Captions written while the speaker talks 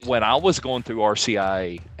when I was going through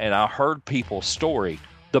RCIA and I heard people's story,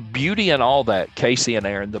 the beauty in all that, Casey and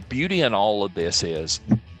Aaron, the beauty in all of this is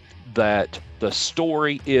that the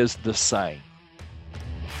story is the same.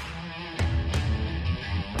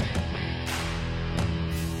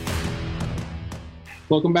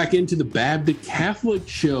 Welcome back into the Baptist Catholic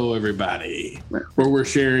Show, everybody, where we're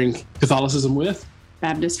sharing Catholicism with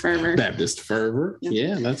Baptist fervor. Baptist fervor.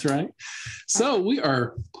 Yeah, that's right. So we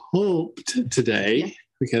are pumped today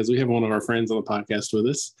because we have one of our friends on the podcast with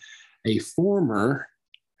us, a former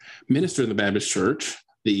minister in the Baptist Church,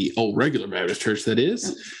 the old regular Baptist Church, that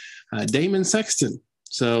is, Damon Sexton.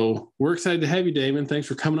 So we're excited to have you, Damon. Thanks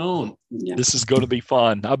for coming on. Yeah. This is going to be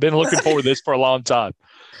fun. I've been looking forward to this for a long time.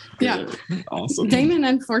 Yeah. Awesome. Damon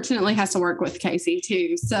unfortunately has to work with Casey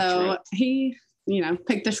too. So he,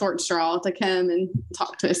 picked the short straw to come and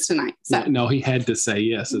talk to us tonight. So no, he had to say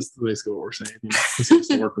yes, is basically what we're saying. He has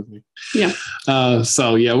to work with me. Yeah.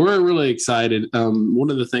 We're really excited. One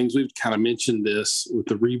of the things we've kind of mentioned this with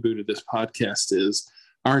the reboot of this podcast is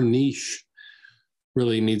our niche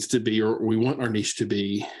really needs to be, or we want our niche to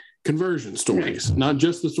be, conversion stories, not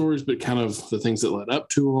just the stories, but kind of the things that led up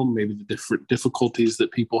to them, maybe the different difficulties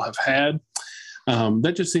that people have had.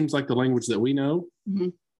 That just seems like the language that we know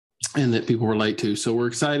and that people relate to. So we're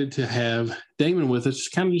excited to have Damon with us,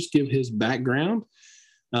 just give his background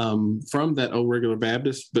from that old regular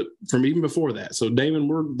Baptist, but from even before that. So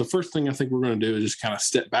Damon, the first thing I think we're going to do is just kind of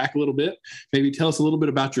step back a little bit, maybe tell us a little bit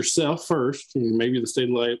about yourself first, and maybe the state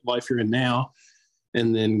of life you're in now,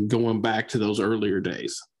 and then going back to those earlier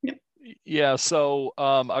days. Yeah, so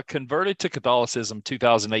I converted to Catholicism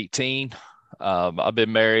 2018. I've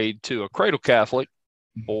been married to a cradle Catholic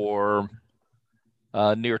for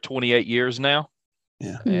near 28 years now.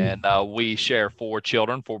 Yeah. And we share 4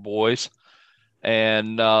 children, 4 boys.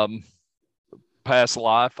 And past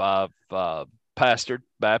life, I've pastored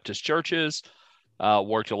Baptist churches,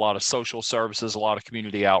 worked a lot of social services, a lot of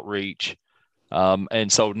community outreach. And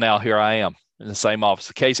so now here I am in the same office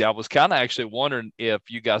as Casey. I was kind of actually wondering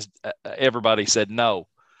if you guys, everybody said no,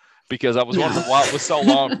 because I was wondering why it was so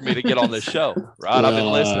long for me to get on this show, right? Well, I've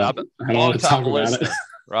been listening. I've been a long time listener,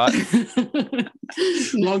 right?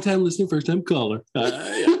 Long time listener, first time caller.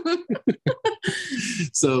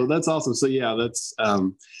 So that's awesome. So that's,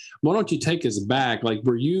 why don't you take us back? Like,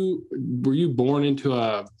 were you born into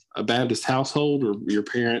a Baptist household, or your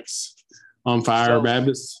parents on fire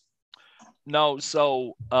Baptists? No.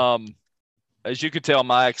 So, as you could tell,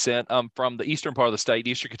 my accent, I'm from the eastern part of the state,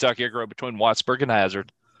 Eastern Kentucky. I grew up between Whitesburg and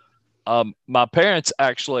Hazard. My parents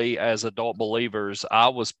actually, as adult believers, I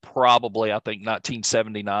was probably, I think,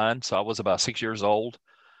 1979. So I was about 6 years old.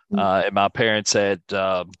 And my parents had,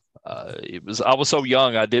 I was so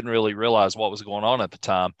young, I didn't really realize what was going on at the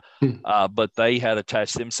time. But they had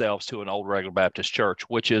attached themselves to an old regular Baptist church,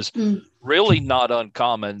 which is really not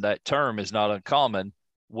uncommon. That term is not uncommon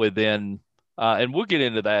within, and we'll get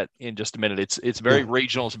into that in just a minute. It's very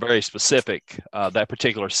regional. It's very specific, that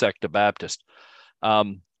particular sect of Baptist.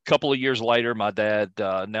 Couple of years later, my dad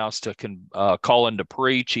announced a call in to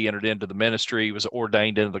preach. He entered into the ministry. He was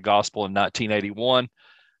ordained into the gospel in 1981.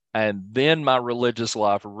 And then my religious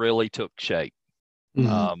life really took shape.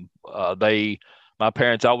 My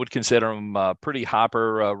parents, I would consider them pretty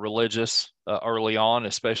hyper religious early on,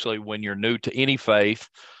 especially when you're new to any faith.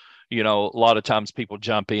 A lot of times people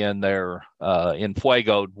jump in, they're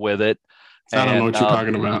enfuegoed with it. I don't know what you're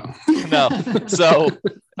talking about. No. So,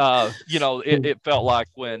 it felt like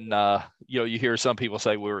when, you hear some people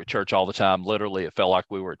say we were at church all the time. Literally, it felt like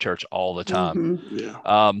we were at church all the time.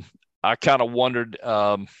 Yeah. I kind of wondered,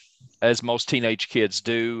 as most teenage kids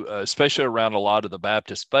do, especially around a lot of the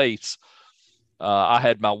Baptist faiths, I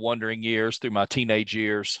had my wandering years through my teenage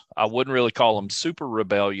years. I wouldn't really call them super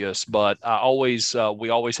rebellious, but we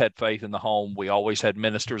always had faith in the home. We always had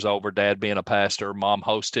ministers over, Dad being a pastor, Mom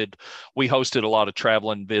hosted. We hosted a lot of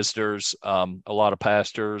traveling visitors, a lot of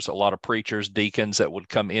pastors, a lot of preachers, deacons that would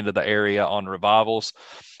come into the area on revivals.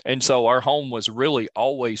 And so our home was really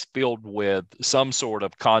always filled with some sort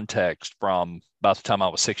of context from about the time I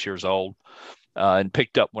was 6 years old, and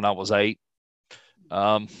picked up when I was 8.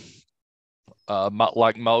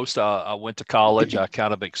 Like most, I went to college. I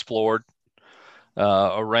kind of explored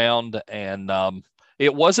around, and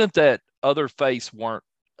it wasn't that other faiths weren't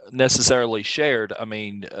necessarily shared. I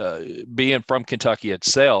mean, being from Kentucky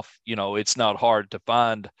itself, it's not hard to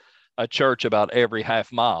find a church about every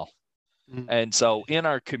half mile. And so in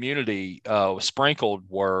our community, sprinkled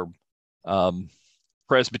were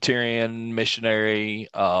Presbyterian, missionary,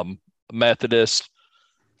 Methodist,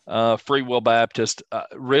 Free Will Baptist,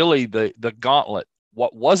 really the gauntlet.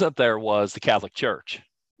 What wasn't there was the Catholic Church.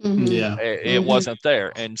 Yeah. It wasn't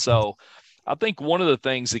there. And so I think one of the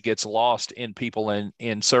things that gets lost in people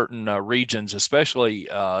in certain regions, especially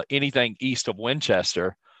anything east of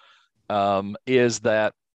Winchester, is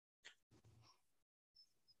that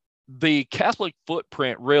the Catholic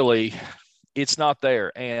footprint really, it's not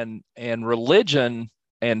there. And religion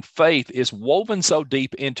and faith is woven so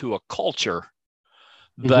deep into a culture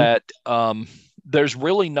that there's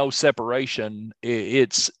really no separation.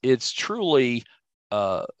 It's truly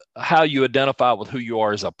how you identify with who you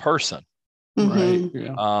are as a person. Right.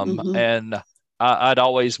 Yeah. And I'd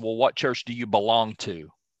always, well, what church do you belong to?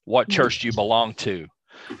 What church do you belong to?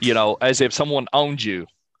 As if someone owned you.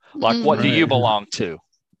 Like, what do you belong to?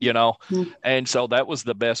 And so that was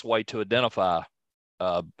the best way to identify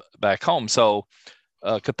back home. So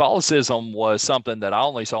Catholicism was something that I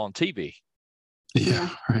only saw on TV. Yeah,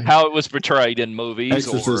 right. How it was portrayed in movies,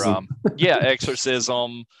 Exorcism.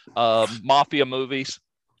 Exorcism, mafia movies.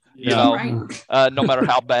 Yeah. No matter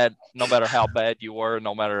how bad you were,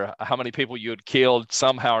 no matter how many people you had killed,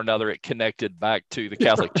 somehow or another it connected back to the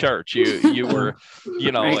Catholic Church. You were,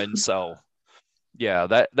 and so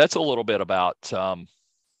that's a little bit about.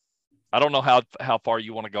 I don't know how far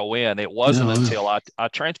you want to go in. It wasn't until I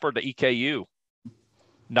transferred to EKU,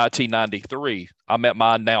 1993. I met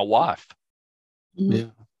my now wife. Yeah.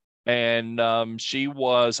 And she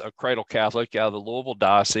was a cradle Catholic out of the Louisville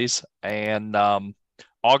diocese. And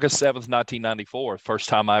August 7th, 1994, first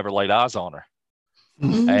time I ever laid eyes on her.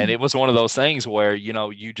 And it was one of those things where,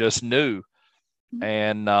 you just knew.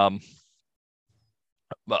 And one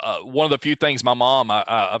of the few things my mom,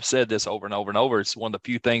 I've said this over and over and over, it's one of the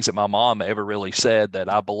few things that my mom ever really said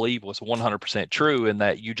that I believe was 100% true, and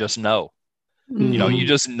that you just know. You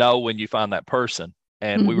just know when you find that person.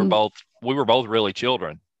 And we were both really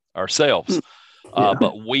children ourselves,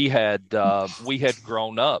 but we had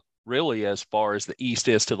grown up really as far as the East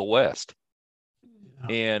is to the West,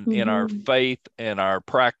 in our faith and our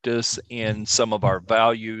practice, in some of our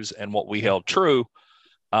values and what we held true.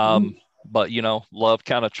 But love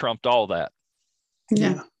kind of trumped all that.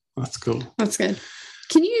 Yeah, that's cool. That's good.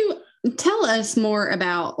 Can you tell us more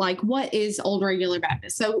about what is Old Regular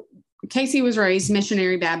Baptist? So Casey was raised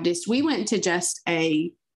missionary Baptist. We went to just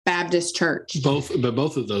a Baptist church. Both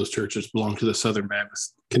of those churches belong to the Southern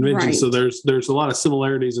Baptist Convention. Right. So there's a lot of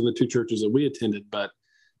similarities in the two churches that we attended, but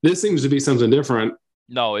this seems to be something different.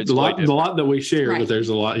 No, it's a lot that we share, but there's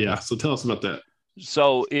a lot. Yeah. So tell us about that.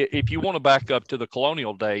 So if you want to back up to the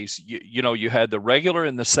colonial days, you had the regular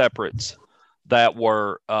and the separates that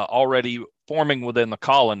were already forming within the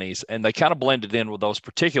colonies, and they kind of blended in with those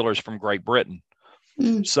particulars from Great Britain.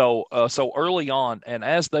 So early on, and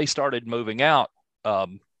as they started moving out,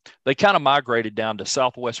 they kind of migrated down to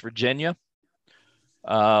Southwest Virginia,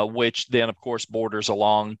 which then, of course, borders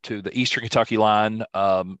along to the Eastern Kentucky line,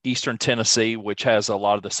 Eastern Tennessee, which has a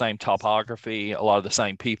lot of the same topography, a lot of the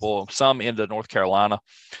same people, some into North Carolina.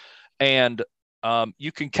 And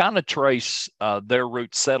you can kind of trace their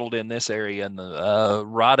roots settled in this area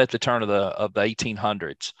right at the turn of the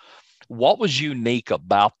 1800s. What was unique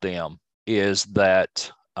about them is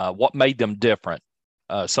that what made them different,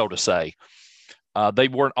 so to say. They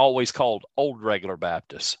weren't always called Old Regular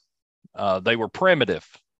Baptists. They were primitive.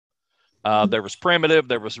 There was primitive,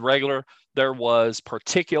 there was regular, there was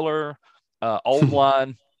particular, old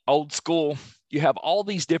line, old school. You have all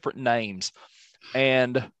these different names.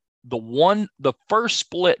 And the first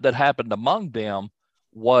split that happened among them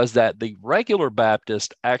was that the regular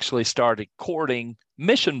Baptist actually started courting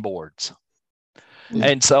mission boards.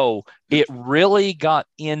 And so it really got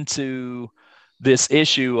into this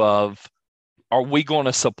issue of, are we going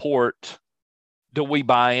to support, do we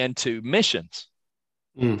buy into missions?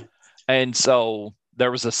 And so there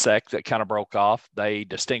was a sect that kind of broke off. They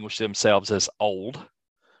distinguished themselves as old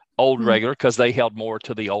regular, because they held more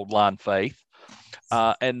to the old line faith.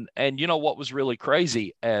 And what was really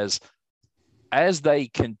crazy, as they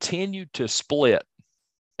continued to split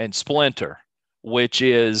and splinter, which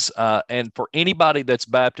is, and for anybody that's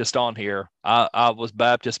Baptist on here, I was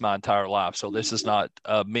Baptist my entire life. So this is not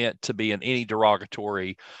meant to be in any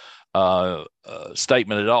derogatory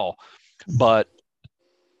statement at all. But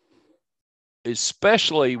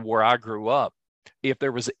especially where I grew up, if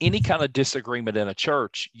there was any kind of disagreement in a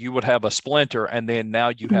church, you would have a splinter. And then now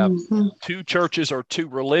you have two churches or two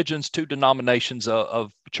religions, two denominations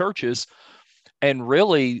of churches. And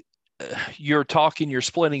really, you're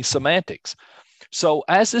splitting semantics. So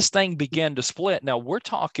as this thing began to split, now we're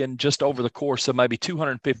talking just over the course of maybe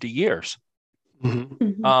 250 years,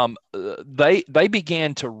 they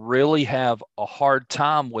began to really have a hard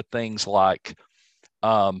time with things like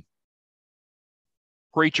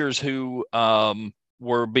preachers who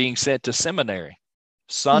were being sent to seminary,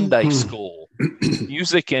 Sunday school,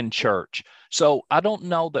 music in church. So I don't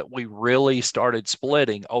know that we really started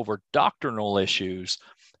splitting over doctrinal issues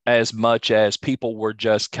as much as people were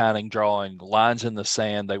just kind of drawing lines in the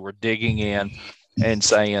sand. They were digging in and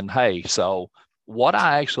saying, hey, so what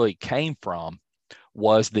I actually came from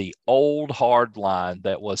was the old hard line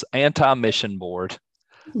that was anti-mission board,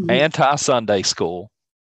 anti-Sunday school.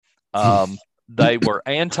 They were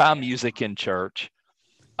anti-music in church.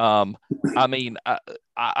 I mean,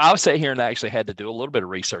 I'll sit here and actually had to do a little bit of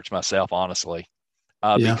research myself, honestly,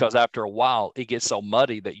 because after a while it gets so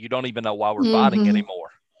muddy that you don't even know why we're fighting anymore.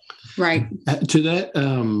 Right. To that,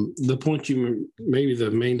 the point maybe the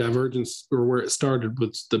main divergence or where it started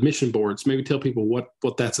was the mission boards. Maybe tell people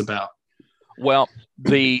what that's about. Well,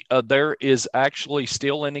 there is actually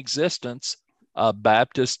still in existence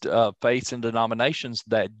Baptist faiths and denominations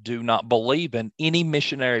that do not believe in any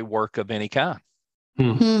missionary work of any kind.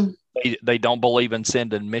 They don't believe in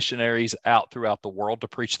sending missionaries out throughout the world to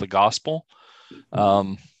preach the gospel.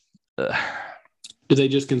 Do they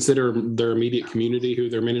just consider their immediate community who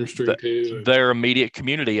they're ministering to? Their immediate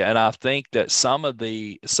community, and I think that some of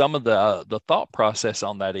the thought process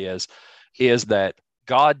on that is that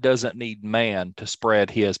God doesn't need man to spread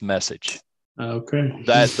His message. Okay.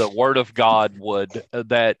 That the Word of God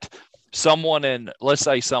that someone in, let's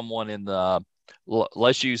say someone in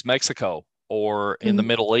let's use Mexico or in the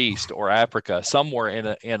Middle East or Africa, somewhere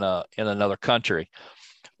in another country.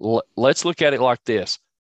 Let's look at it like this.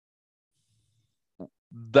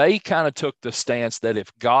 They kind of took the stance that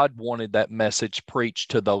if God wanted that message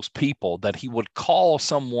preached to those people, that He would call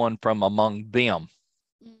someone from among them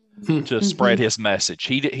to spread His message.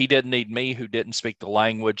 He didn't need me, who didn't speak the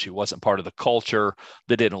language, who wasn't part of the culture,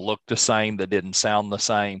 that didn't look the same, that didn't sound the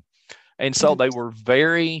same. And so they were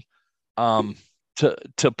very,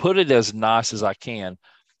 to put it as nice as I can,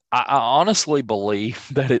 I honestly believe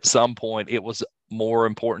that at some point it was more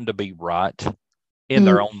important to be right in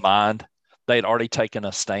their own mind. They'd already taken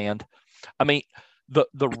a stand. I mean,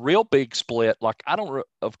 the real big split, like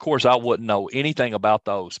of course I wouldn't know anything about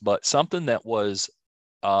those, but something that was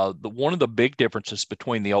one of the big differences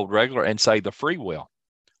between the old regular and say the free will.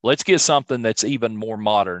 Let's get something that's even more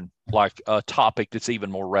modern, like a topic that's even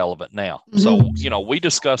more relevant now. So, we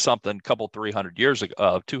discussed something a couple, 200 years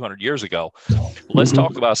ago. Let's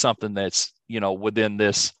talk about something that's, within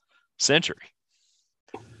this century.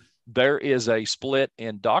 There is a split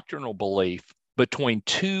in doctrinal belief between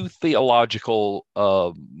two theological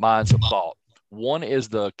minds of thought. One is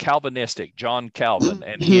the Calvinistic, John Calvin,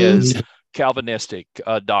 and his Calvinistic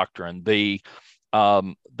doctrine, the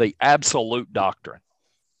absolute doctrine.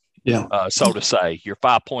 So to say, your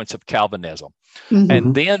 5 points of Calvinism.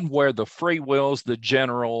 And then where the free wills, the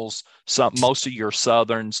generals, most of your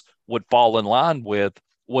Southerns would fall in line with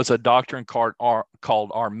was a doctrine called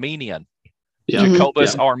Arminian.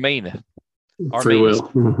 Jacobus Arminian. Free will.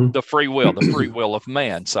 The free will of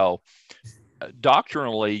man. So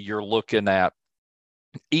doctrinally, you're looking at,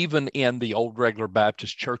 even in the old regular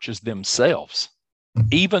Baptist churches themselves,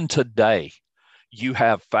 even today, you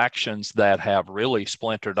have factions that have really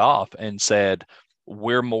splintered off and said,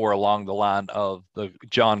 we're more along the line of the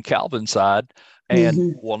John Calvin side.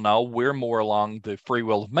 And well, no, we're more along the free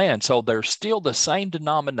will of man. So they're still the same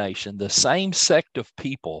denomination, the same sect of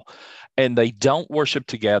people, and they don't worship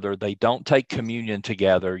together. They don't take communion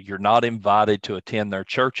together. You're not invited to attend their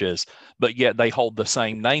churches, but yet they hold the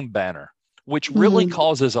same name banner, which really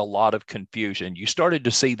causes a lot of confusion. You started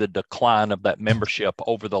to see the decline of that membership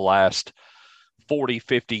over the last 40,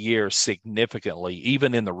 50 years significantly,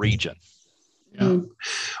 even in the region.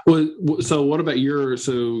 Well, so what about your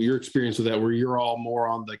experience with that, where you're all more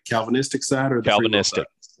on the Calvinistic side or the Calvinistic?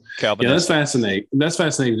 Yeah, that's fascinating. That's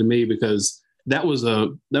fascinating to me, because that was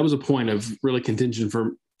a point of really contention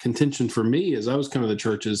for me, as I was coming to the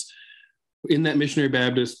churches in that missionary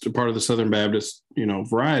Baptist, part of the Southern Baptist,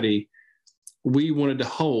 variety. We wanted to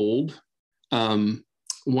hold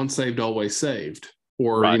once saved, always saved.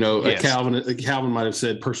 Or, right. Calvin might have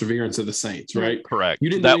said perseverance of the saints, right? Correct. You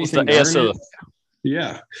didn't do anything to earn it.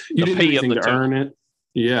 Yeah. You didn't do anything to earn it.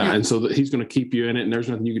 Yeah. And so he's going to keep you in it, and there's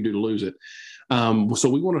nothing you can do to lose it. So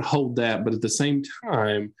we wanted to hold that, but at the same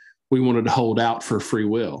time, we wanted to hold out for free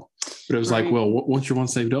will. But it was like, well, once you're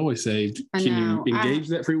once saved, always saved. Can you engage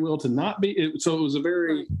that free will to not be? So it was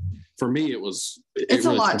for me, it's really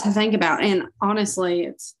a lot to think about. And honestly,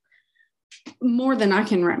 it's more than I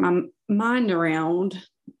can wrap my mind around,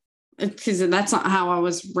 because that's not how I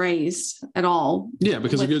was raised at all. Yeah,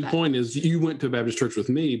 because a good point is you went to a Baptist church with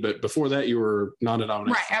me, but before that you were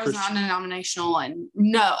non-denominational. Right, I was non-denominational, and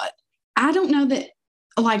no, I don't know that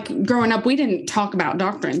like growing up, we didn't talk about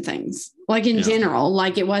doctrine things like in general.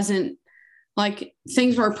 Like it wasn't like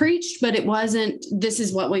things were preached, but it wasn't, this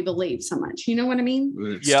is what we believe so much. You know what I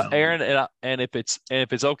mean? Yeah, Aaron, and if it's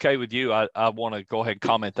okay with you, I want to go ahead and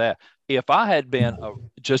comment that if I had been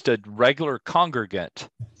just a regular congregant,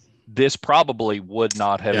 this probably would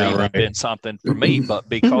not have been something for me. But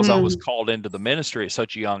because I was called into the ministry at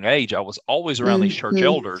such a young age, I was always around these church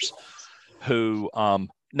elders who,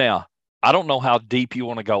 now, I don't know how deep you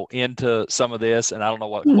want to go into some of this, and I don't know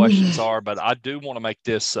what questions are, but I do want to make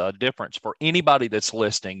this difference for anybody that's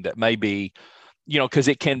listening that may be, because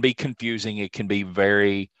it can be confusing. It can be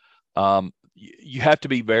very, you have to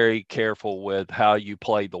be very careful with how you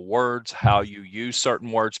play the words, how you use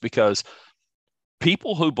certain words, because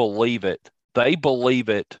people who believe it, they believe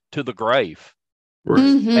it to the grave. Right.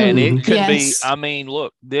 And it could be, I mean,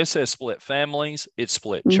 look, this has split families, it's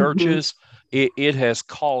split churches, it has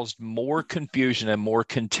caused more confusion and more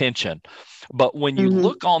contention. But when you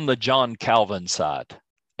look on the John Calvin side,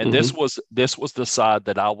 and this was the side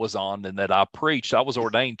that I was on and that I preached. I was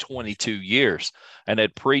ordained 22 years and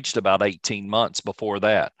had preached about 18 months before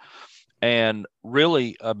that. And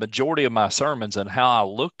really, a majority of my sermons and how I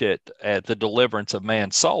looked at the deliverance of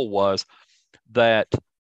man's soul was that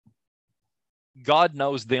God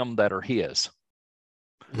knows them that are his.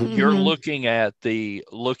 You're looking at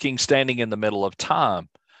standing in the middle of time,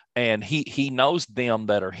 and he knows them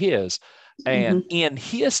that are his. And in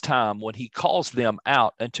his time, when he calls them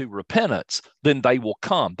out into repentance, then they will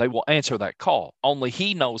come. They will answer that call. Only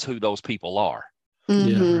he knows who those people are.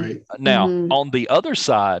 Yeah, right. Now, on the other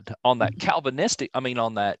side, on that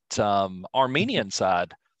on that Armenian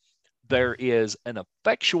side, there is an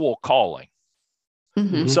effectual calling.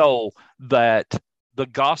 So that the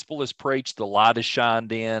gospel is preached, the light is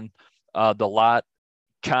shined in, the light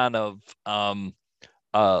kind of,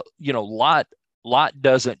 light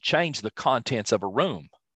doesn't change the contents of a room.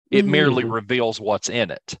 It merely reveals what's in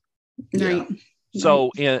it. Right.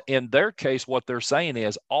 So in their case, what they're saying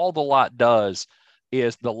is all the light does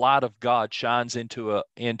is the light of God shines into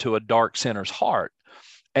a dark sinner's heart,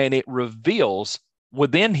 and it reveals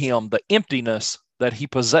within him the emptiness that he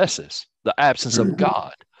possesses, the absence of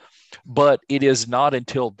God. But it is not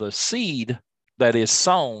until the seed that is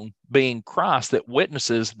sown, being Christ, that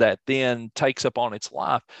witnesses, that then takes upon its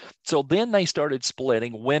life. So then they started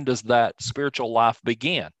splitting. When does that spiritual life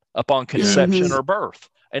begin? Upon conception or birth.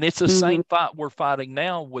 And it's the same fight we're fighting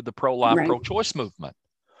now with the pro-life, pro-choice movement.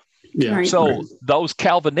 Yeah. So those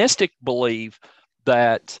Calvinistic believe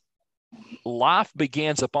that life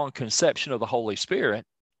begins upon conception of the Holy Spirit,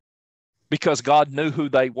 because God knew who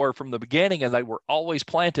they were from the beginning, and they were always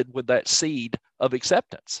planted with that seed of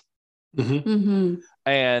acceptance.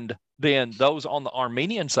 And then those on the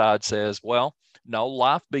Armenian side says, well, no,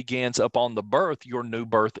 life begins upon the birth, your new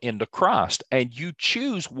birth into Christ, and you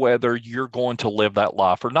choose whether you're going to live that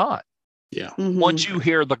life or not. Yeah. Once you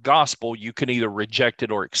hear the gospel, you can either reject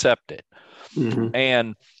it or accept it.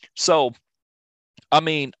 And so, I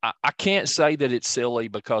mean, I can't say that it's silly,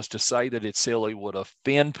 because to say that it's silly would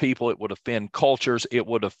offend people. It would offend cultures. It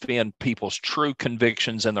would offend people's true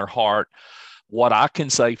convictions in their heart. What I can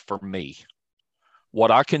say for me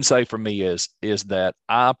is that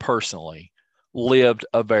I personally lived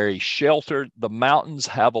a very sheltered, the mountains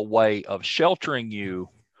have a way of sheltering you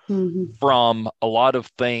from a lot of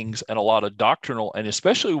things and a lot of doctrinal, and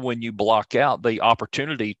especially when you block out the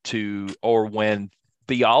opportunity or when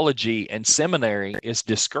theology and seminary is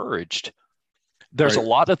discouraged, there's a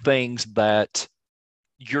lot of things that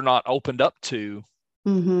you're not opened up to,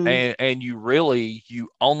 and you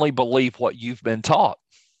only believe what you've been taught.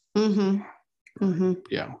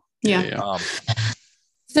 Yeah.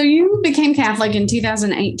 So you became Catholic in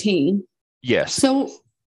 2018. Yes. So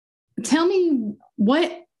tell me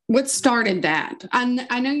what started that.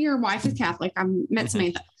 I know your wife is Catholic. I met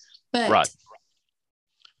Samantha, but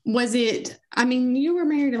was it, I mean, you were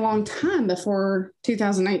married a long time before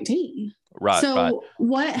 2018. Right. So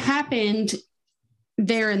what happened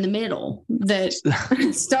there in the middle that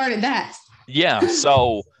started that? Yeah.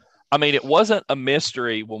 So, I mean, it wasn't a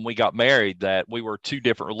mystery when we got married that we were two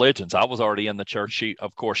different religions. I was already in the church.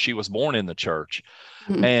 She was born in the church.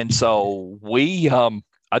 And so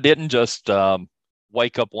I didn't just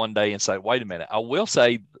wake up one day and say, wait a minute. I will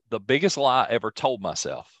say the biggest lie I ever told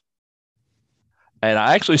myself, and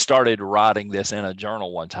I actually started writing this in a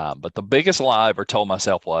journal one time, but the biggest lie I ever told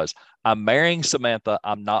myself was, I'm marrying Samantha.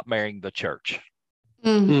 I'm not marrying the church.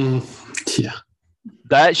 Yeah.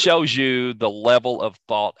 That shows you the level of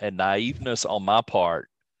thought and naiveness on my part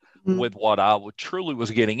with what I truly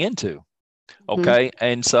was getting into. Okay.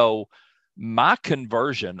 And so my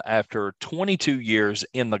conversion after 22 years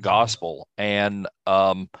in the gospel and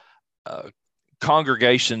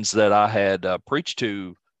congregations that I had preached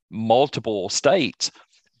to multiple states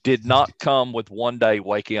did not come with one day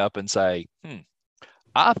waking up and say,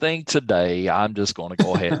 I think today I'm just going to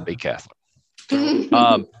go ahead and be Catholic.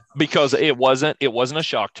 Because it wasn't a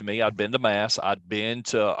shock to me. I'd been to Mass. I'd been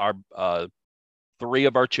to our 3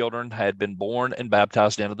 of our children had been born and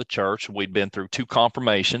baptized into the church. We'd been through 2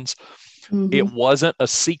 confirmations. It wasn't a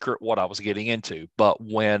secret what I was getting into. But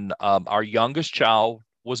when our youngest child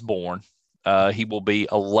was born, he will be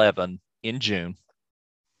 11 in June.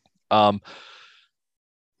 Our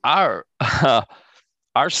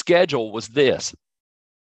schedule was this.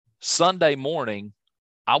 Sunday morning,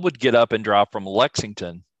 I would get up and drive from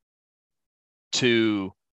Lexington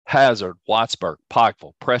to Hazard, Whitesburg,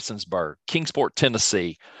 Pikeville, Prestonsburg, Kingsport,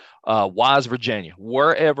 Tennessee, Wise, Virginia,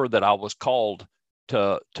 wherever that I was called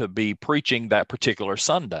to be preaching that particular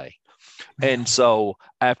Sunday. And so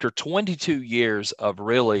after 22 years of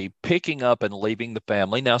really picking up and leaving the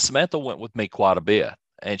family, now Samantha went with me quite a bit.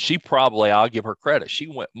 And she probably, I'll give her credit, she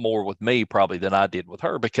went more with me probably than I did with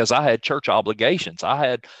her because I had church obligations. I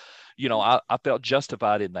had, I felt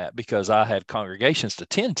justified in that because I had congregations to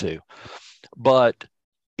tend to. But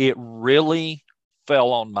it really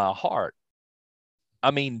fell on my heart.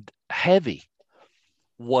 I mean, heavy.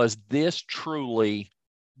 Was this truly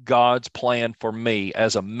God's plan for me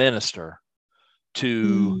as a minister?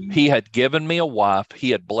 He had given me a wife.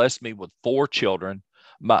 He had blessed me with 4 children.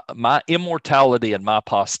 My immortality and my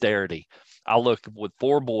posterity. I look with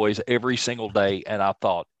 4 boys every single day, and I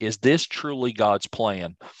thought, is this truly God's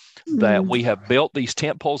plan that we have built these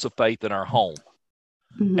tent poles of faith in our home,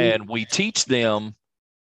 and we teach them?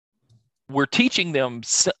 We're teaching them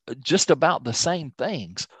just about the same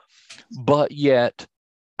things, but yet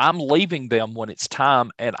I'm leaving them when it's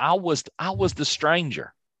time. And I was the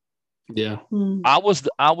stranger. Yeah, I was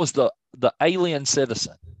the alien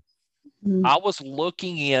citizen. I was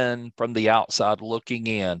looking in from the outside, looking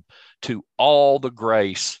in to all the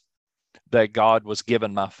grace that God was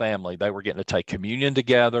giving my family. They were getting to take communion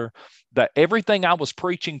together. That everything I was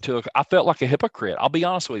preaching to, I felt like a hypocrite. I'll be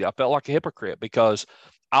honest with you. I felt like a hypocrite because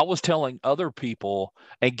I was telling other people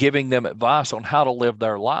and giving them advice on how to live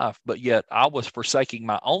their life, but yet I was forsaking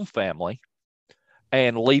my own family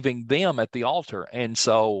and leaving them at the altar. And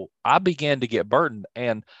so I began to get burdened,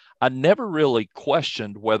 and I never really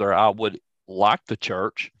questioned whether I would like the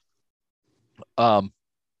church. But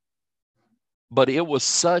it was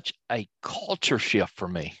such a culture shift for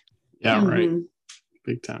me. Yeah, right.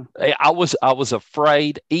 Big time. I was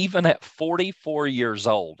afraid, even at 44 years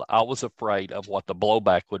old, I was afraid of what the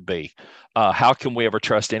blowback would be. How can we ever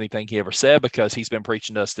trust anything he ever said? Because he's been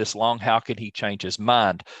preaching to us this long. How can he change his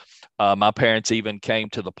mind? My parents even came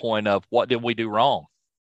to the point of, what did we do wrong?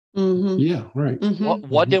 Yeah, right.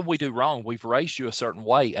 What did we do wrong? We've raised you a certain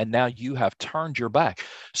way, and now you have turned your back.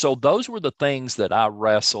 So those were the things that I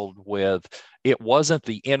wrestled with. It wasn't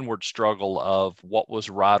the inward struggle of what was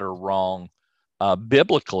right or wrong.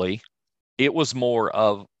 Biblically, it was more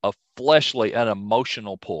of a fleshly and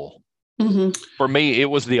emotional pull. For me, it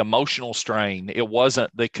was the emotional strain. It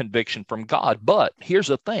wasn't the conviction from God. But here's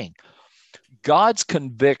the thing. God's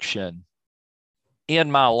conviction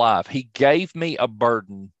in my life, he gave me a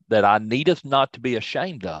burden that I needeth not to be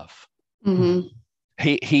ashamed of.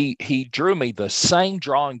 He drew me the same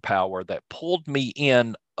drawing power that pulled me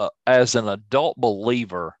in as an adult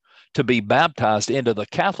believer to be baptized into the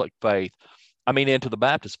Catholic faith. I mean, into the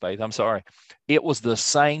Baptist faith. I'm sorry. It was the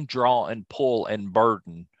same draw and pull and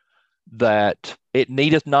burden that it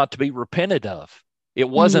needeth not to be repented of. It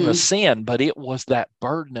wasn't a sin, but it was that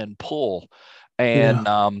burden and pull. And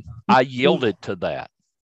I yielded to that.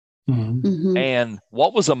 And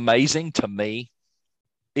what was amazing to me,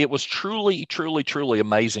 it was truly, truly, truly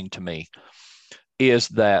amazing to me, is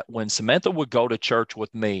that when Samantha would go to church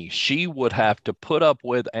with me, she would have to put up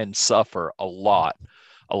with and suffer a lot.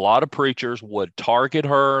 A lot of preachers would target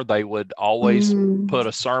her. They would always put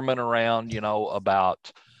a sermon around,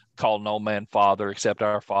 about call no man father except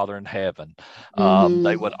our Father in heaven.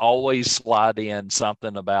 They would always slide in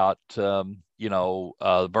something about,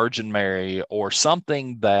 Virgin Mary, or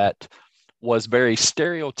something that was very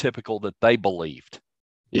stereotypical that they believed.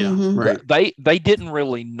 Yeah, right. They didn't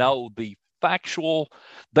really know the factual.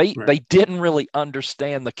 They didn't really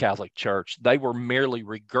understand the Catholic Church. They were merely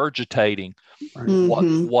regurgitating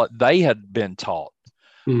what they had been taught.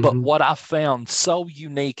 But what I found so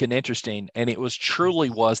unique and interesting, and it was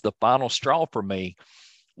the final straw for me,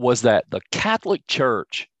 was that the Catholic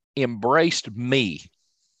Church embraced me.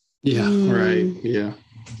 Yeah, right. Yeah.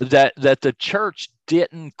 That the church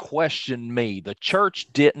didn't question me. The church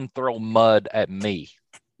didn't throw mud at me.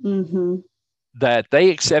 Mm-hmm. That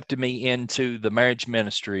they accepted me into the marriage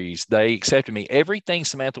ministries. They accepted me. Everything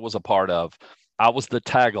Samantha was a part of, I was the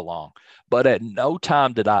tag along. But at no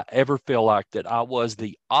time did I ever feel like that I was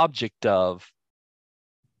the object of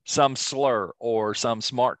some slur or some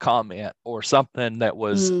smart comment or something that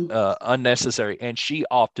was unnecessary. And she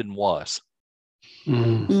often was.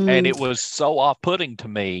 And it was so off-putting to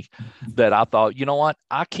me that I thought, you know what?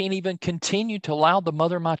 I can't even continue to allow the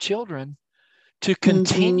mother of my children to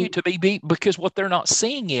continue to be beat, because what they're not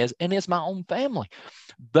seeing is, and it's my own family,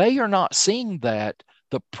 they are not seeing that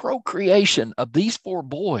the procreation of these 4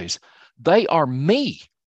 boys, they are me.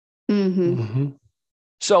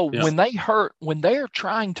 So when they're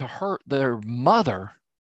trying to hurt their mother,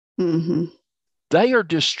 they are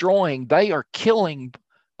destroying, they are killing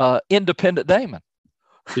independent Damon.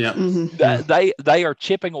 Yeah. They are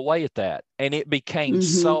chipping away at that. And it became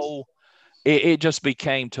so, it just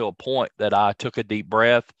became to a point that I took a deep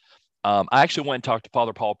breath. I actually went and talked to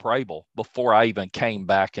Father Paul Prabel before I even came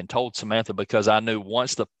back and told Samantha, because I knew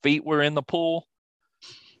once the feet were in the pool,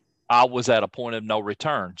 I was at a point of no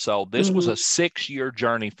return. So this was a 6-year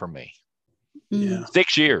journey for me. Yeah.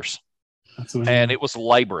 6 years. And it was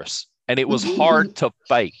laborious, and it was hard to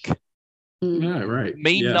fake. Yeah, right.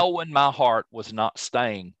 Me knowing my heart was not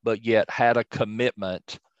staying, but yet had a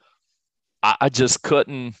commitment. I just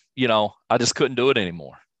couldn't, I just couldn't do it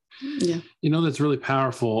anymore. Yeah. That's really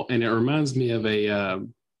powerful. And it reminds me of I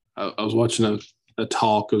was watching a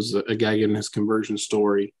talk. It was a guy giving his conversion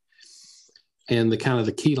story. And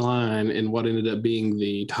the key line and what ended up being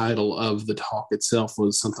the title of the talk itself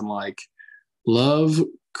was something like, love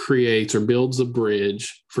creates or builds a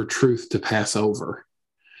bridge for truth to pass over.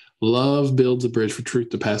 Love builds a bridge for truth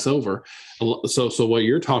to pass over. So what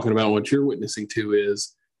you're talking about, what you're witnessing to,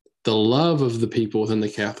 is the love of the people within the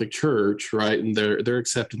Catholic Church, right? And their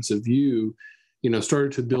acceptance of you,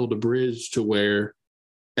 started to build a bridge to where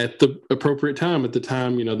at the appropriate time, at the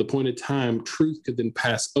time, the appointed time, truth could then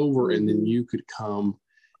pass over, and then you could come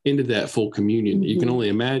into that full communion. You can only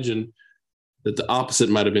imagine that the opposite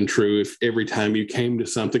might have been true if every time you came to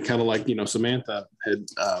something, kind of like, Samantha had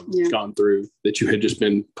gone through, that you had just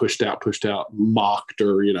been pushed out, mocked,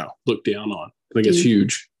 or, looked down on. I think it's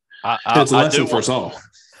huge. It's a lesson for us all.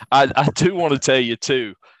 I do want to tell you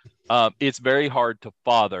too, it's very hard to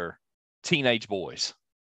father teenage boys.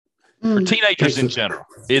 For teenagers in general,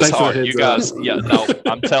 it's hard. You guys,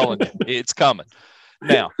 I'm telling you, it's coming.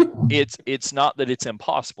 Now, it's not that it's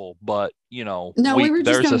impossible, but we were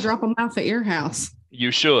just going to drop them off at your house. You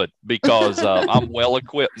should, because I'm well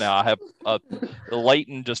equipped now. I have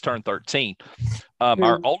Leighton just turned 13.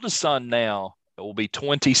 Our oldest son now will be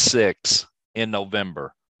 26 in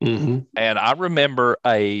November. And I remember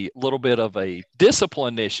a little bit of a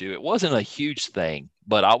discipline issue. It wasn't a huge thing,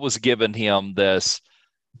 but I was giving him this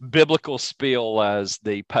biblical spiel as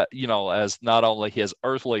as not only his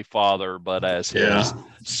earthly father, but as his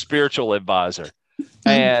spiritual advisor.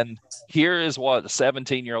 And here is what the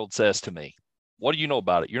 17-year-old says to me. What do you know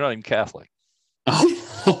about it? You're not even Catholic. And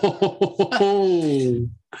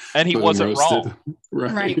he wasn't wrong.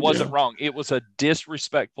 Right. He wasn't wrong. It was a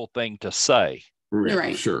disrespectful thing to say.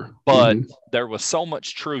 Right. Sure. But there was so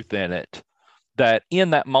much truth in it that in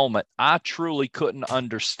that moment, I truly couldn't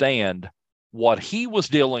understand what he was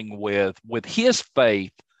dealing with his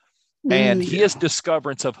faith and his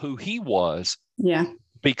discoverance of who he was. Yeah.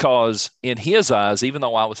 Because in his eyes, even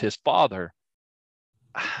though I was his father,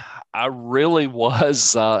 I really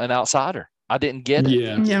was an outsider. I didn't get it.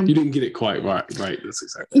 Yeah. You didn't get it quite right. Right. That's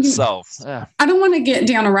exactly. So I don't want to get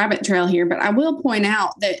down a rabbit trail here, but I will point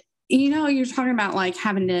out that, you're talking about like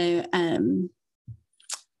having to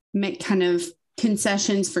make kind of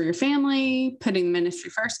concessions for your family, putting the ministry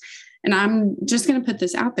first. And I'm just going to put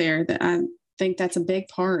this out there that I think that's a big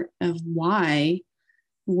part of why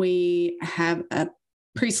we have a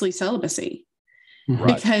priestly celibacy.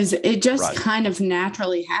 Right. Because it just kind of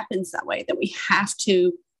naturally happens that way, that we have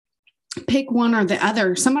to pick one or the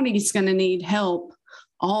other. Somebody's going to need help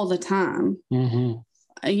all the time, in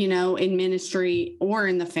ministry or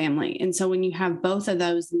in the family. And so when you have both of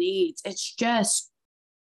those needs, it's just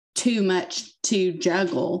too much to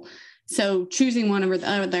juggle. So choosing one over the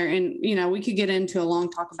other, and, we could get into a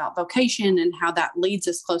long talk about vocation and how that leads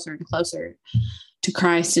us closer and closer to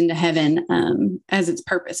Christ and to heaven as its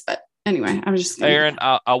purpose. But anyway, I was just Aaron,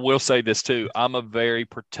 I will say this too. I'm a very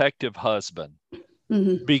protective husband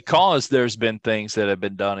because there's been things that have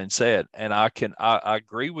been done and said. And I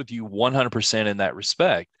agree with you 100% in that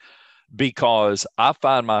respect, because I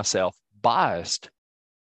find myself biased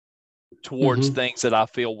towards things that I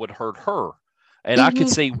feel would hurt her. And I could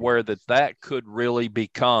see where that could really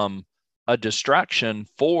become a distraction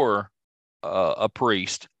for a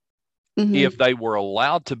priest if they were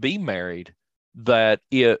allowed to be married, that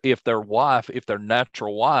if their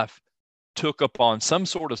natural wife took upon some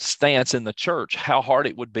sort of stance in the church, how hard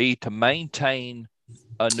it would be to maintain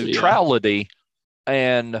a neutrality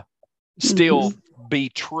and still be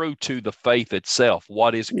true to the faith itself.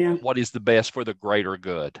 What is the best for the greater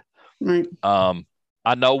good? Right.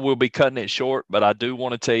 I know we'll be cutting it short, but I do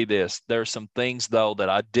want to tell you this. There's some things though that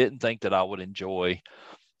I didn't think that I would enjoy.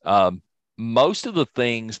 Most of the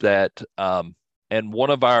things that, and one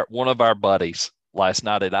of our buddies last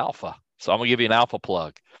night at Alpha, so I'm gonna give you an Alpha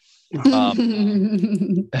plug.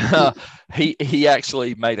 He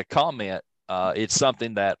actually made a comment. It's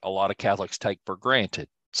something that a lot of Catholics take for granted.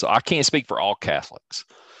 So I can't speak for all Catholics.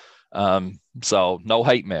 So no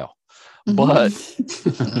hate mail. But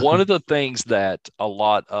one of the things that a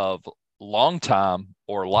lot of longtime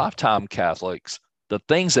or lifetime Catholics, the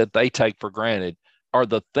things that they take for granted are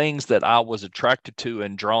the things that I was attracted to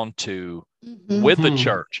and drawn to with the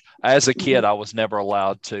church. As a kid, I was never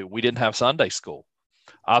allowed to. We didn't have Sunday school.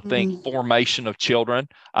 I think formation of children,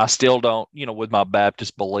 I still don't, with my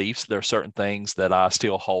Baptist beliefs, there are certain things that I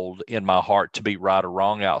still hold in my heart to be right or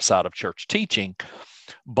wrong outside of church teaching.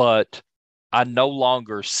 But I no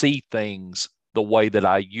longer see things the way that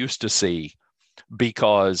I used to see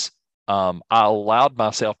because I allowed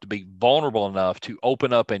myself to be vulnerable enough to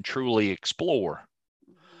open up and truly explore.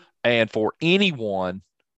 And for anyone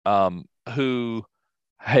who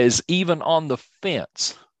has even on the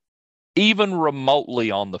fence, even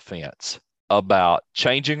remotely on the fence about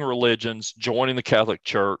changing religions, joining the Catholic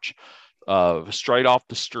Church, straight off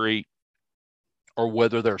the street, or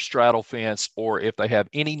whether they're straddle fence, or if they have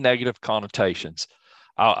any negative connotations,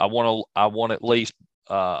 I want to at least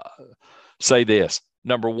say this.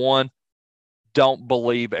 Number one, don't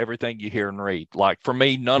believe everything you hear and read. Like for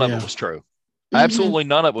me, none of it was true. Absolutely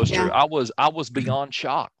none of it was true. I was beyond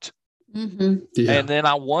shocked. And then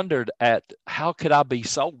I wondered at how could I be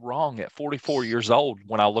so wrong at 44 years old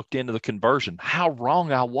when I looked into the conversion, how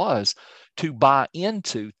wrong I was to buy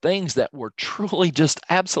into things that were truly just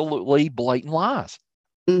absolutely blatant lies.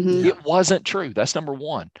 It wasn't true. That's number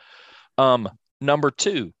one. Number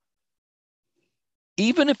two,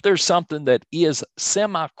 even if there's something that is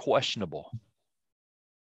semi-questionable,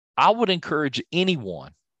 I would encourage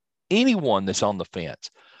anyone that's on the fence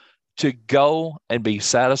to go and be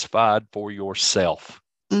satisfied for yourself.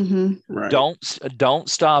 Right. Don't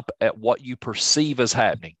stop at what you perceive as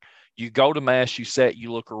happening. You go to mass, you sit,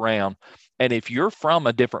 you look around, and if you're from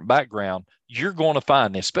a different background, you're going to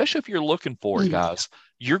find, especially if you're looking for it, guys,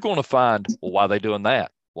 you're going to find, well, why are they doing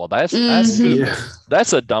that? Well, that's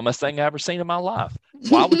the dumbest thing I've ever seen in my life.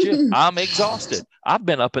 Why would you? I'm exhausted. I've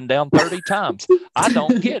been up and down 30 times. I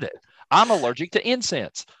don't get it. I'm allergic to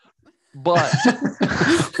incense. But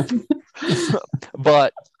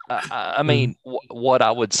I mean, what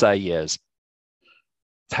I would say is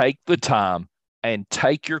take the time and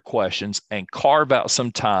take your questions and carve out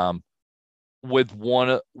some time with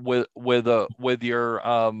a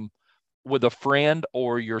friend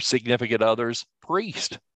or your significant other's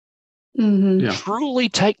priest. Truly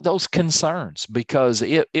take those concerns, because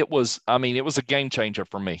it was a game changer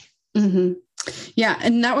for me. Yeah.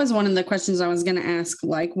 And that was one of the questions I was going to ask,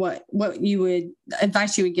 like what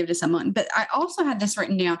advice you would give to someone. But I also had this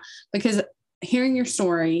written down because hearing your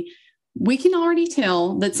story, we can already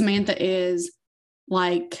tell that Samantha is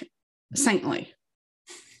like saintly.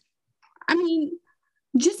 I mean,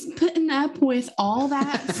 just putting up with all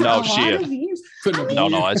that for a lot of years.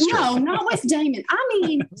 No, it's true. No, not with Damon.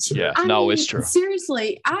 It's true.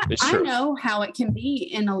 Seriously, I know how it can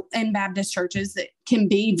be in Baptist churches that can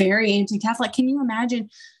be very anti-Catholic. Can you imagine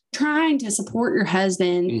trying to support your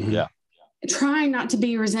husband? Trying not to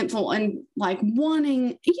be resentful and like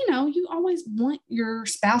wanting, you always want your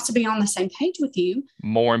spouse to be on the same page with you.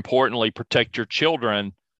 More importantly, protect your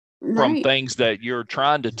children from things that you're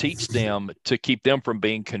trying to teach them to keep them from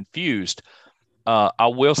being confused. I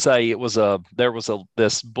will say there was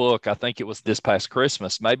this book, I think it was this past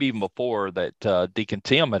Christmas, maybe even before, that Deacon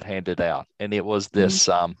Tim had handed out. And it was this,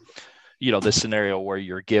 this scenario where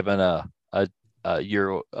you're given a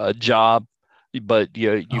job, but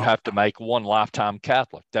you have to make one lifetime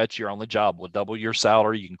Catholic. That's your only job. We'll double your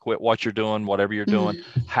salary. You can quit what you're doing, whatever you're doing.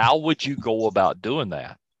 How would you go about doing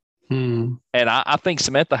that? And I think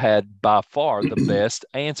Samantha had by far the best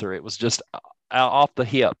answer. It was just off the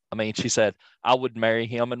hip. I mean, she said, I would marry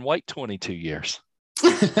him and wait 22 years.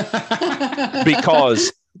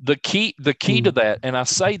 Because the key to that, and I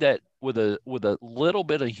say that with a little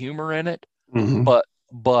bit of humor in it,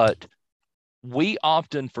 but we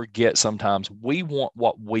often forget sometimes we want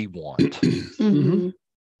what we want. Mm-hmm.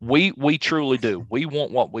 We truly do. We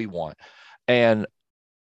want what we want. And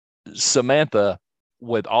Samantha,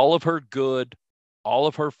 with all of her good, all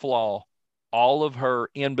of her flaw, all of her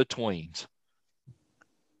in-betweens,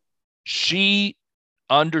 she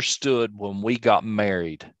understood when we got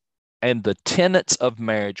married and the tenets of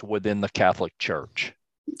marriage within the Catholic Church.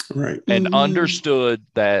 Right. And understood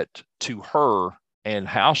that to her and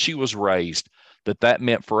how she was raised, that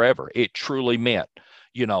meant forever. It truly meant,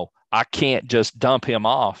 I can't just dump him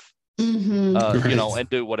off, and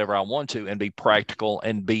do whatever I want to and be practical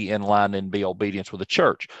and be in line and be obedient with the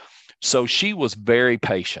church. So she was very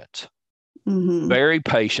patient, very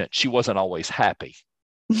patient. She wasn't always happy.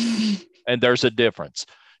 And there's a difference.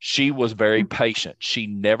 She was very patient. She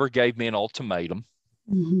never gave me an ultimatum.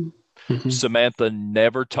 Samantha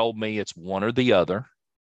never told me it's one or the other.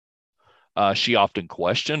 She often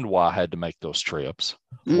questioned why I had to make those trips,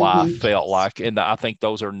 why I felt like, and I think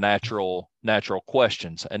those are natural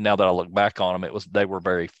questions. And now that I look back on them, they were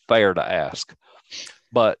very fair to ask.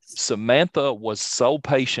 But Samantha was so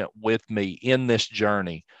patient with me in this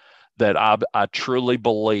journey that I truly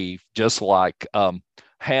believe, just like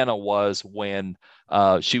Hannah was when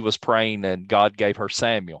she was praying and God gave her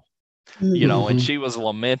Samuel, and she was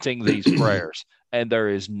lamenting these prayers. And there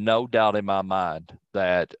is no doubt in my mind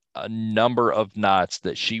that a number of nights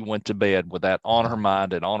that she went to bed with that on her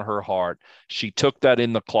mind and on her heart, she took that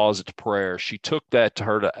in the closet to prayer. She took that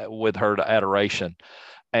with her to adoration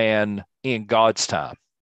and in God's time.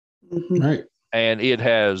 Right. And it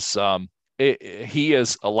has, he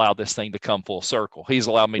has allowed this thing to come full circle. He's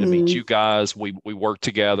allowed me to meet you guys. We work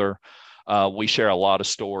together. We share a lot of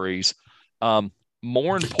stories.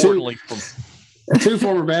 More importantly, two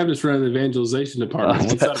former Baptists run the evangelization department.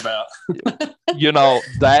 What's that about?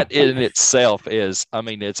 That in itself is,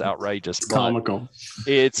 it's outrageous. It's comical.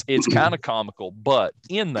 It's kind of comical, but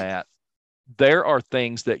in that, there are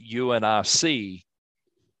things that you and I see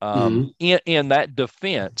in that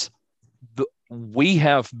defense. We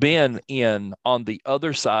have been on the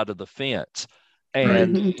other side of the fence.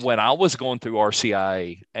 And when I was going through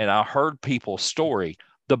RCIA and I heard people's story,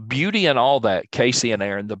 the beauty in all that, Casey and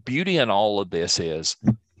Aaron, the beauty in all of this is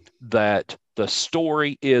that the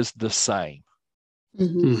story is the same.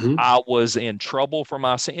 I was in trouble for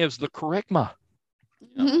my sin. It was the kerygma.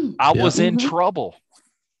 I was in trouble.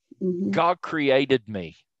 God created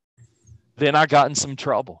me. Then I got in some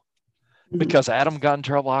trouble because Adam got in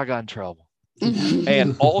trouble. I got in trouble.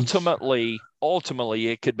 And ultimately,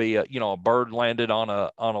 it could be a bird landed on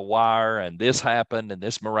a wire and this happened and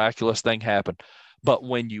this miraculous thing happened. But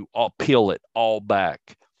when you peel it all back,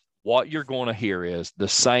 what you're going to hear is the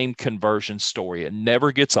same conversion story. It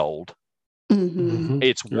never gets old.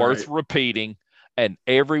 It's worth repeating. And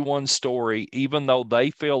everyone's story, even though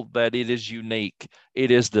they feel that it is unique,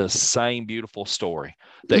 it is the same beautiful story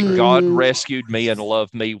that God rescued me and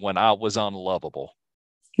loved me when I was unlovable.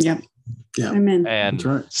 Yeah. Amen. And that's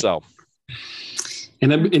right. So.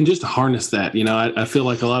 And just to harness that, I feel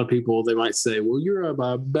like a lot of people, they might say, well, you're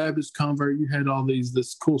a Baptist convert. You had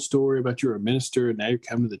this cool story about you're a minister and now you're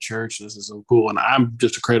coming to the church. This is so cool. And I'm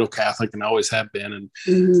just a cradle Catholic and always have been. And,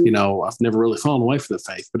 I've never really fallen away from the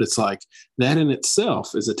faith, but it's like that in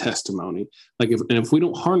itself is a testimony. Like if we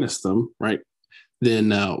don't harness them, right, then,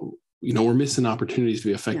 we're missing opportunities to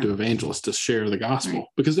be effective evangelists to share the gospel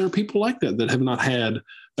because there are people like that have not had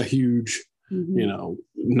a huge,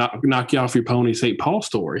 knock you off your pony St. Paul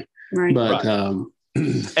story. Right. But,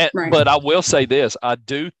 but I will say this, I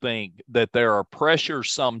do think that there are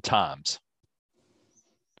pressures sometimes.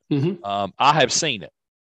 I have seen it.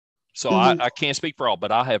 So I can't speak for all,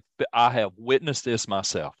 but I have witnessed this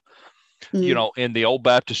myself. In the old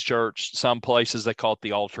Baptist church, some places they call it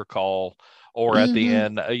the altar call. Or at the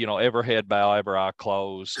end, every head bow, every eye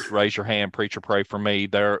closed, raise your hand, preacher, pray for me.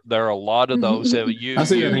 There are a lot of those. I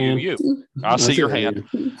see your hand. I see your hand.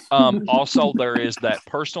 Also, there is that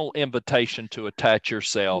personal invitation to attach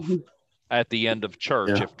yourself at the end of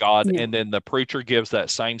church. If God, and then the preacher gives that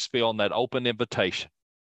same spiel and that open invitation.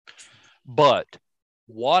 But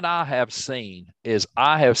what I have seen is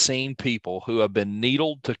I have seen people who have been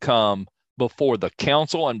needled to come before the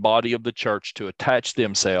council and body of the church to attach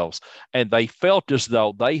themselves, and they felt as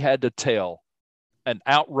though they had to tell an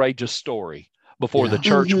outrageous story before the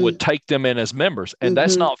church would take them in as members, and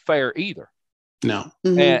that's not fair either. No.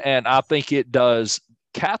 And I think it does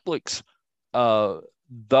Catholics,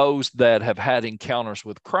 those that have had encounters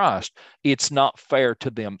with Christ, it's not fair to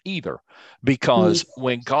them either, because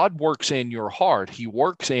when God works in your heart, he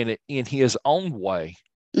works in it in his own way.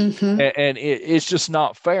 And it's just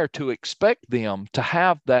not fair to expect them to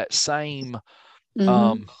have that same.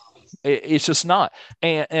 It's just not.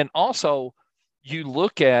 And also, you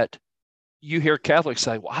hear Catholics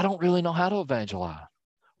say, "Well, I don't really know how to evangelize.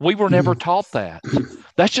 We were never taught that."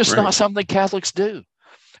 That's just not something Catholics do.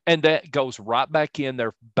 And that goes right back in.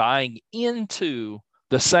 They're buying into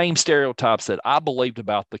the same stereotypes that I believed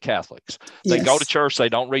about the Catholics. They go to church, they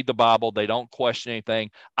don't read the Bible, they don't question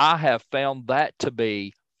anything. I have found that to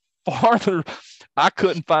be farther. I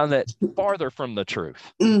couldn't find that farther from the truth.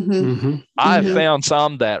 I have found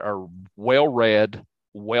some that are well-read,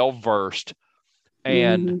 well-versed,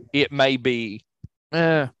 and it may be,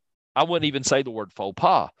 I wouldn't even say the word faux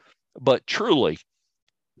pas, but truly,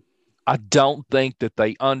 I don't think that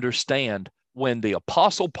they understand when the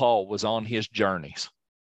Apostle Paul was on his journeys,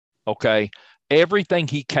 okay, everything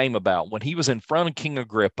he came about, when he was in front of King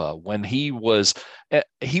Agrippa, when he was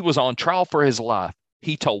on trial for his life,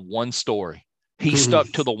 he told one story. He stuck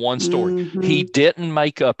to the one story. He didn't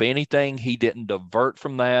make up anything. He didn't divert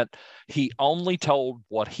from that. He only told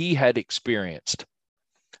what he had experienced.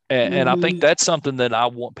 And I think that's something that I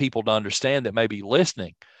want people to understand that may be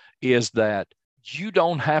listening, is that you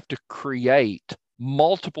don't have to create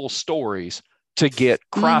multiple stories to get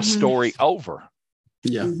Christ's story over.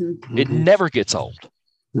 Yeah. It never gets old.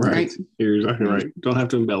 Right. You're exactly right. Don't have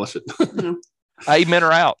to embellish it. Amen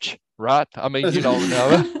or ouch, right? I mean, you don't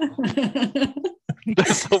know.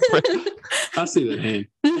 That's so I see that hand.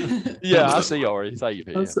 Yeah, I see yours. I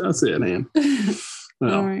see that hand.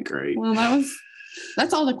 All right. Great. Well,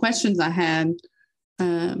 that's all the questions I had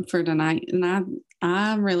for tonight. And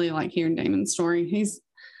I really like hearing Damon's story. He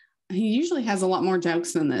usually has a lot more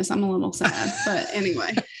jokes than this. I'm a little sad, but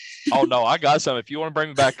anyway. Oh no, I got some. If you want to bring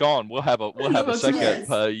me back on, we'll have a second.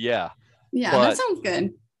 Yeah, that sounds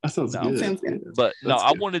good. That sounds good. But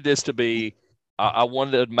I wanted this to be. I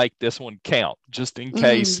wanted to make this one count, just in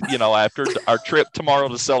case, after our trip tomorrow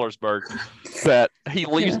to Sellersburg, that he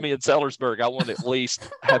leaves me in Sellersburg. I want to at least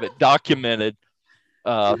have it documented,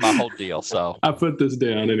 my whole deal. So I put this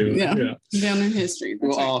down anyway. Yeah. Down in history.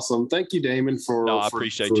 That's right. Awesome. Thank you, Damon, for I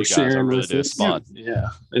appreciate you guys. sharing I really with do. us. It's fun. Yeah,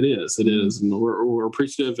 it is. It is. And we're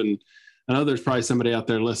appreciative. And I know there's probably somebody out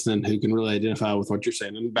there listening who can really identify with what you're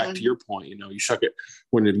saying. And back to your point, you shuck it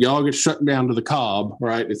when y'all get shut down to the cob,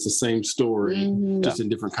 right? It's the same story, just in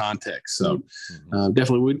different contexts. So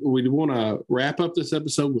definitely we want to wrap up this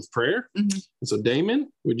episode with prayer. And so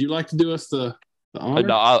Damon, would you like to do us the honor?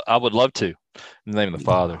 No, I would love to. In the name of the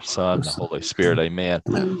Father, Son, and the Holy Spirit, amen.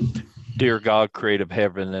 Dear God, creator of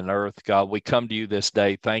heaven and earth, God, we come to you this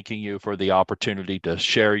day thanking you for the opportunity to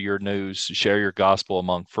share your news, share your gospel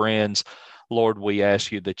among friends. Lord, we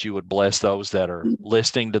ask you that you would bless those that are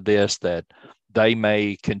listening to this, that they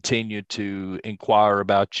may continue to inquire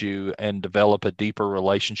about you and develop a deeper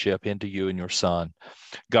relationship into you and your Son.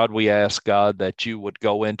 God, we ask, God, that you would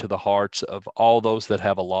go into the hearts of all those that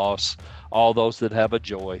have a loss, all those that have a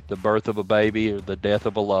joy, the birth of a baby or the death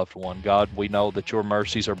of a loved one. God, we know that your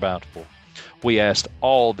mercies are bountiful. We ask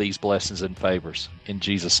all these blessings and favors in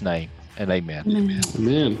Jesus' name. And amen.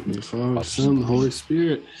 Amen. The Father, Son, the Holy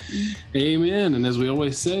Spirit. Amen. And as we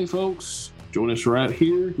always say, folks, join us right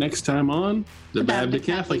here next time on the Baptist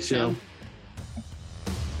Catholic Show.